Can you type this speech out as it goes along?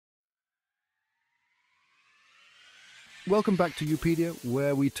Welcome back to You-Pedia,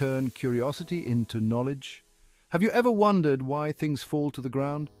 where we turn curiosity into knowledge. Have you ever wondered why things fall to the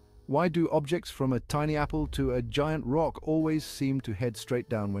ground? Why do objects from a tiny apple to a giant rock always seem to head straight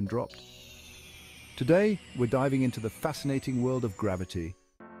down when dropped? Today, we're diving into the fascinating world of gravity.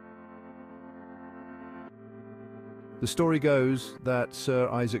 The story goes that Sir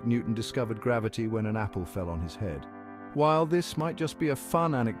Isaac Newton discovered gravity when an apple fell on his head. While this might just be a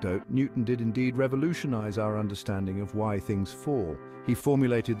fun anecdote, Newton did indeed revolutionize our understanding of why things fall. He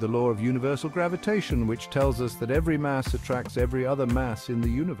formulated the law of universal gravitation, which tells us that every mass attracts every other mass in the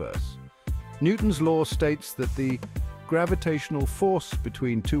universe. Newton's law states that the gravitational force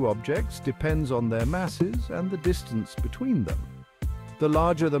between two objects depends on their masses and the distance between them. The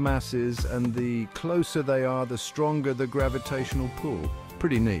larger the masses and the closer they are, the stronger the gravitational pull.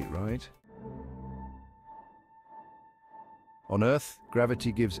 Pretty neat, right? On Earth,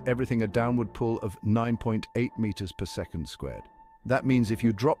 gravity gives everything a downward pull of 9.8 meters per second squared. That means if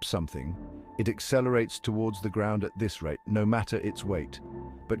you drop something, it accelerates towards the ground at this rate, no matter its weight.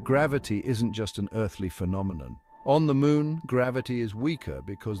 But gravity isn't just an earthly phenomenon. On the Moon, gravity is weaker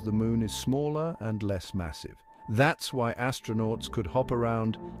because the Moon is smaller and less massive. That's why astronauts could hop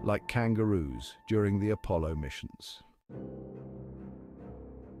around like kangaroos during the Apollo missions.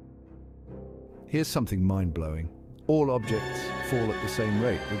 Here's something mind-blowing. All objects fall at the same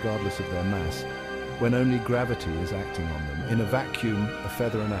rate, regardless of their mass, when only gravity is acting on them. In a vacuum, a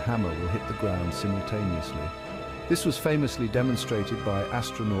feather and a hammer will hit the ground simultaneously. This was famously demonstrated by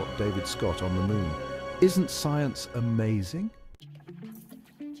astronaut David Scott on the Moon. Isn't science amazing?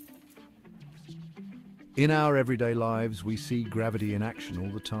 In our everyday lives, we see gravity in action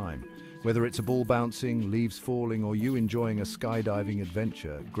all the time. Whether it's a ball bouncing, leaves falling, or you enjoying a skydiving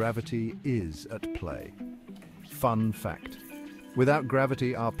adventure, gravity is at play. Fun fact: without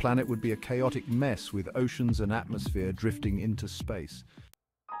gravity, our planet would be a chaotic mess with oceans and atmosphere drifting into space.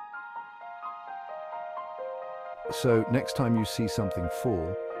 So next time you see something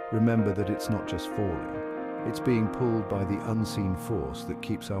fall, remember that it's not just falling. It's being pulled by the unseen force that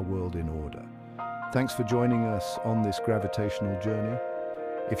keeps our world in order. Thanks for joining us on this gravitational journey.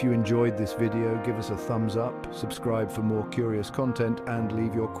 If you enjoyed this video, give us a thumbs up, subscribe for more curious content, and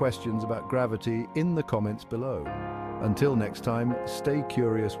leave your questions about gravity in the comments below. Until next time, stay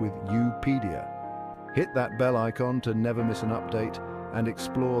curious with You-Pedia. Hit that bell icon to never miss an update and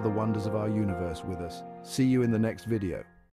explore the wonders of our universe with us. See you in the next video.